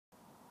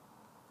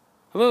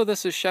Hello,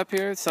 this is Shep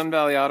here at Sun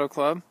Valley Auto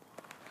Club.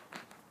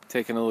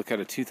 Taking a look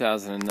at a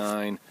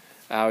 2009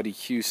 Audi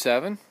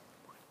Q7.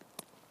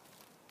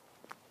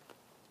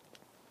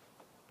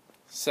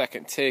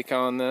 Second take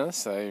on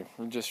this. I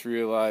just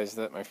realized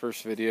that my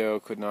first video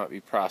could not be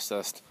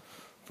processed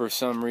for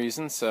some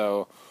reason,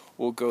 so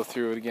we'll go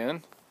through it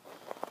again.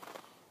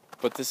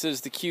 But this is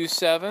the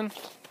Q7,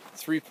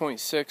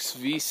 3.6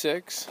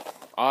 V6,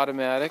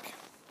 automatic.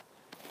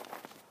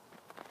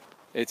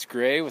 It's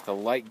gray with a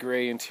light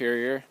gray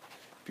interior.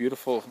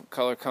 Beautiful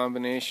color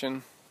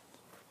combination.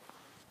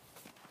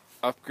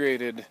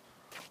 Upgraded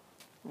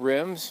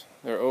rims.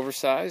 They're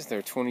oversized.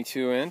 They're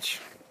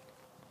 22-inch.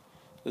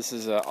 This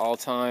is an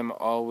all-time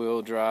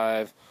all-wheel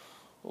drive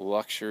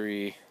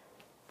luxury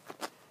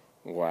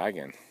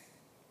wagon.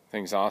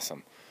 Thing's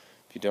awesome.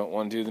 If you don't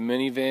want to do the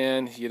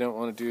minivan, you don't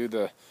want to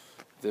do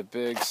the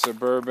big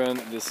Suburban,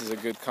 this is a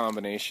good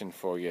combination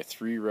for you.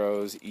 3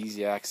 rows,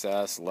 easy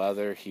access,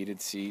 leather,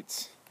 heated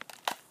seats.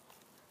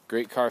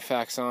 Great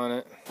Carfax on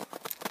it.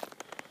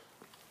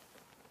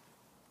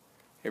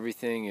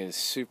 Everything is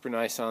super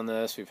nice on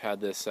this. We've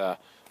had this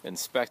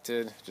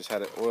inspected, just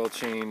had it oil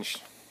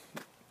changed,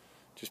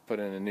 just put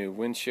in a new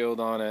windshield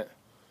on it.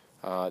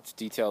 It's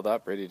detailed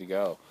up, ready to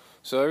go.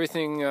 So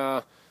everything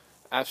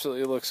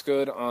absolutely looks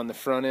good on the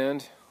front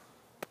end.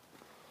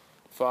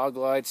 Fog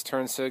lights,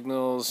 turn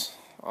signals,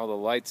 all the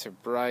lights are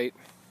bright,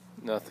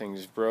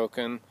 nothing's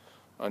broken.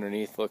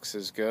 Underneath looks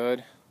as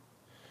good.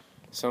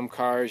 Some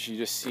cars, you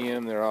just see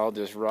them, they're all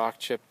just rock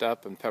chipped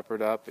up and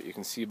peppered up, but you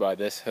can see by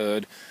this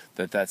hood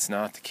that that's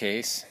not the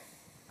case.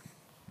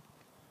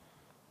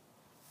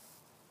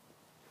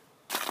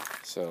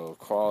 So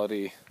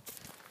quality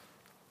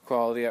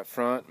up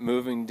front.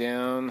 Moving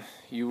down,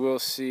 you will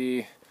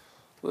see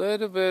a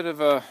little bit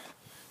of a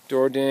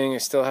door ding. I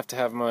still have to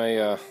have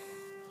my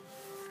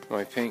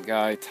my paint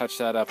guy touch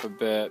that up a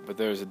bit, but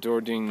there's a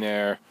door ding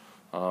there.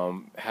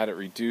 Had it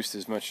reduced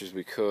as much as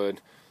we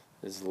could.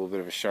 There's a little bit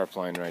of a sharp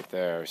line right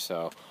there,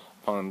 so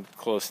upon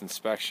close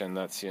inspection,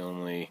 that's the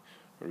only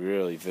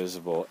really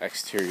visible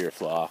exterior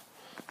flaw.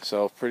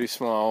 So pretty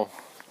small,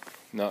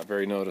 not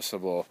very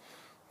noticeable,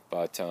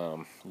 but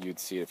you'd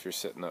see it if you're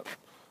sitting up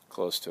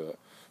close to it.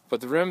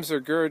 But the rims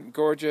are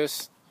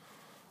gorgeous.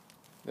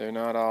 They're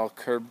not all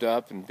curbed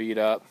up and beat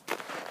up.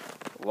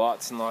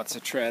 Lots and lots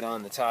of tread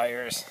on the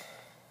tires.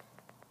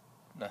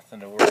 Nothing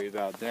to worry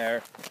about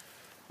there.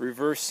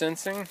 Reverse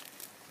sensing.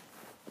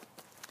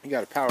 You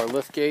got a power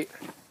lift gate.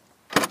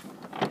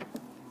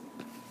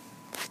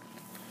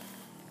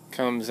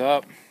 Comes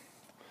up.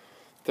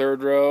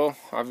 Third row,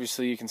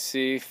 obviously you can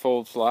see,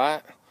 fold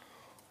flat.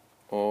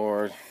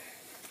 Or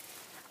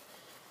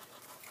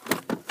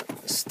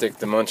stick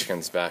the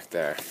munchkins back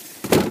there.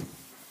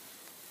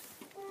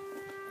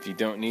 If you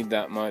don't need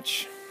that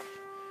much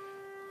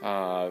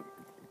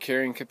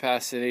carrying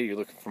capacity, you're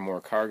looking for more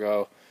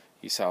cargo,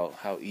 you saw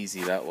how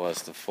easy that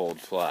was to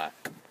fold flat.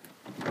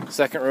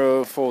 Second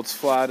row folds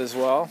flat as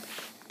well.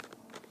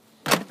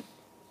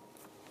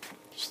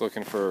 Just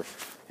looking for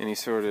any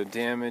sort of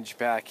damage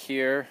back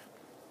here.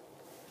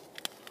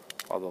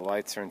 All the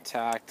lights are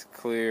intact,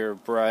 clear,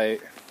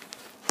 bright.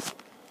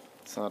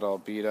 It's not all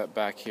beat up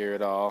back here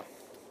at all.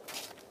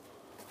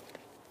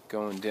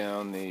 Going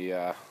down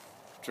the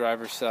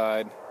driver's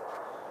side.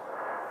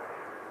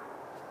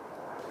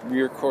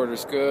 Rear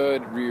quarter's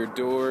good, rear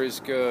door is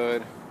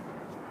good.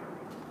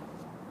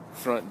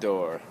 Front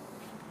door.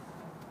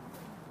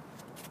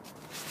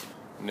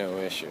 No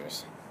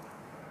issues.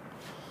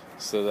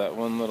 So that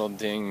one little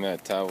ding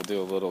that we'll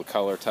do a little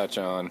color touch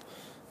on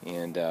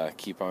and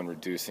keep on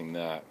reducing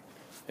that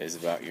is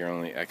about your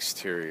only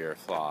exterior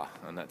flaw,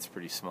 and that's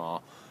pretty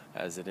small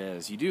as it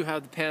is. You do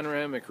have the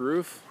panoramic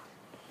roof,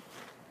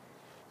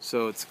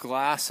 so it's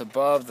glass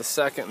above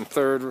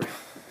the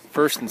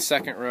first and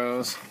second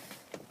rows.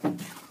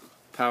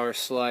 Power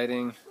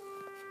sliding.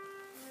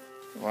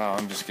 Wow,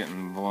 I'm just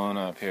getting blown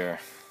up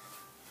here.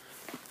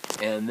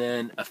 And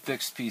then a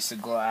fixed piece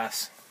of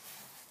glass,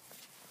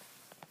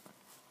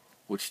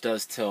 which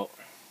does tilt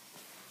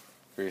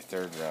for your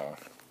third row.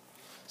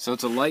 So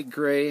it's a light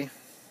gray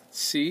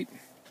seat,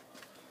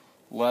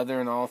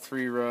 leather in all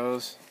 3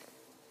 rows,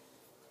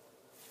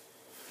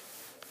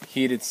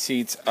 heated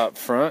seats up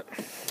front.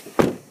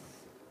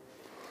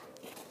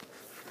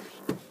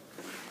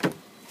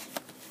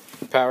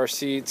 Power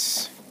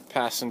seats,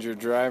 passenger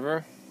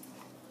driver.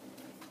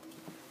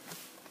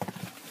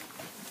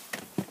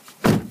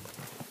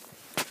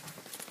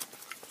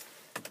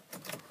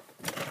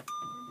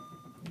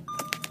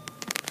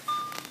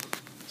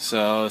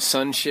 So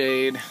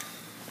sunshade,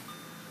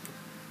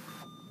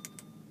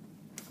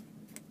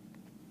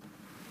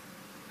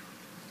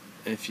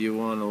 if you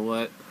want to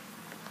let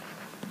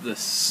the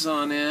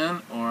sun in,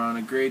 or on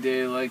a gray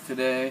day like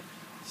today,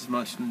 as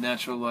much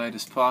natural light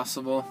as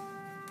possible.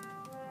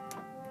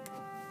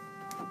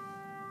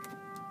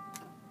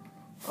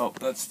 Oh,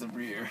 that's the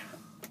rear.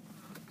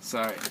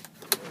 Sorry.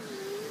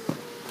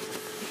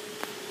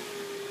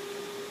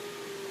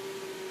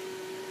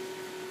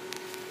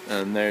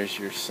 And there's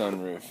your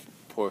sunroof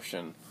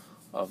portion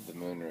of the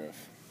moonroof.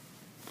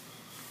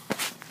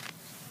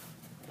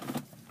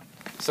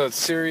 So it's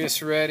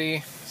Sirius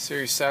ready,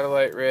 Sirius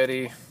satellite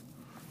ready,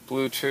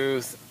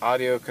 Bluetooth,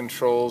 audio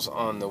controls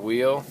on the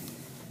wheel.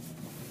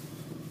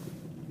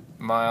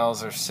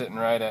 Miles are sitting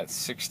right at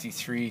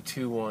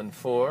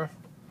 63,214.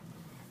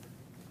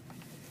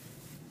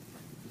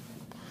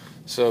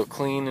 So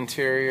clean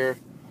interior,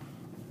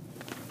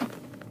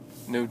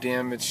 no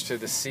damage to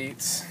the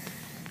seats.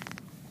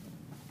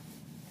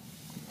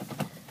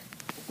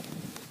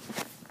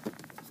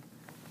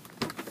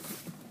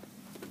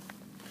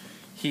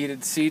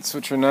 Heated seats,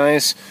 which are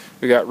nice.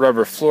 We got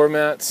rubber floor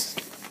mats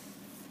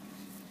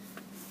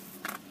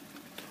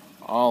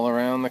all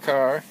around the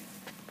car.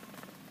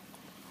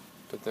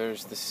 But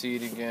there's the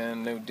seat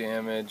again, no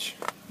damage.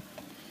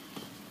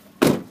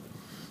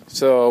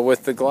 So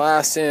with the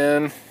glass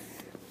in,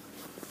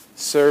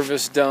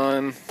 service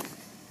done,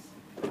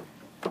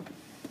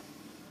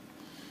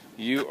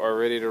 you are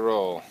ready to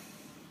roll.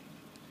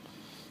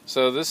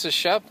 So this is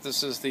Shep.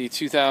 This is the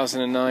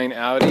 2009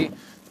 Audi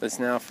that's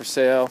now for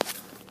sale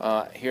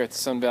here at the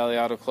Sun Valley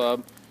Auto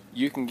Club.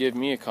 You can give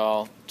me a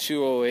call,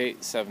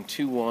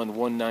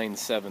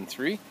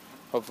 208-721-1973.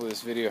 Hopefully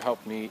this video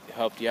helped you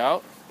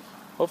out.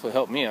 Hopefully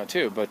helped me out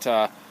too. But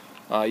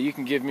you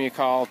can give me a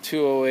call,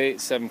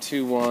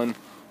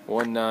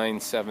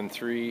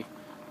 208-721-1973.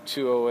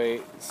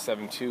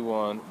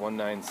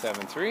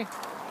 208-721-1973.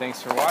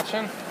 Thanks for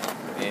watching,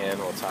 and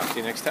we'll talk to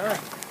you next time.